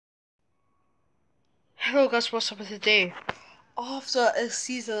Hello guys, what's up with today? After a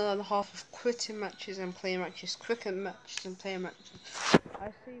season and a half of quitting matches and playing matches, cricket matches and playing matches,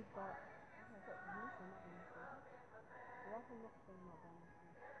 I saved that.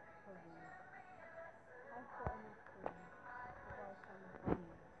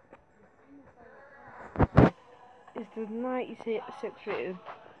 It's the 96 rated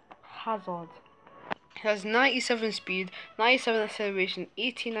Hazard. He has 97 speed, 97 acceleration,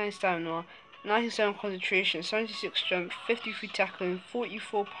 89 stamina, 97 concentration, 76 strength, 53 tackling,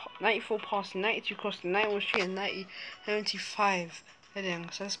 94 passing, 92 crossing, 91 shooting, and 75 heading.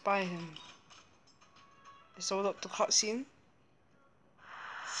 So let's buy him. It's all up the cutscene.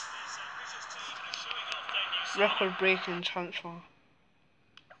 Record breaking transfer.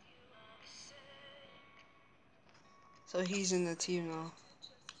 So he's in the team now.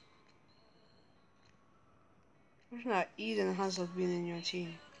 Imagine that Eden Hazard being in your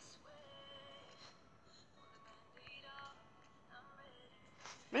team.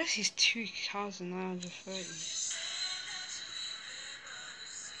 Messi's 2,930.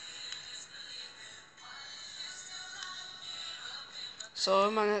 So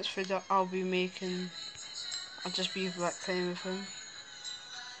in my next video I'll just be like playing with him.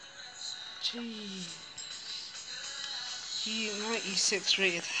 Gee. He 96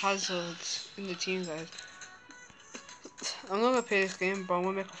 rated Hazard in the team, guys. I'm not gonna play this game, but I'm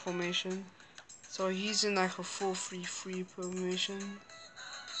gonna make a formation. So he's in like a 4-3-3 formation.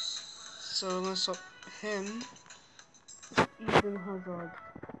 So I'm gonna stop him. Eden Hazard.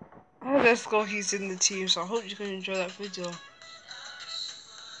 Let's go, he's in the team, so I hope you can enjoy that video.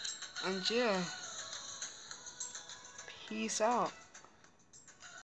 And yeah, peace out.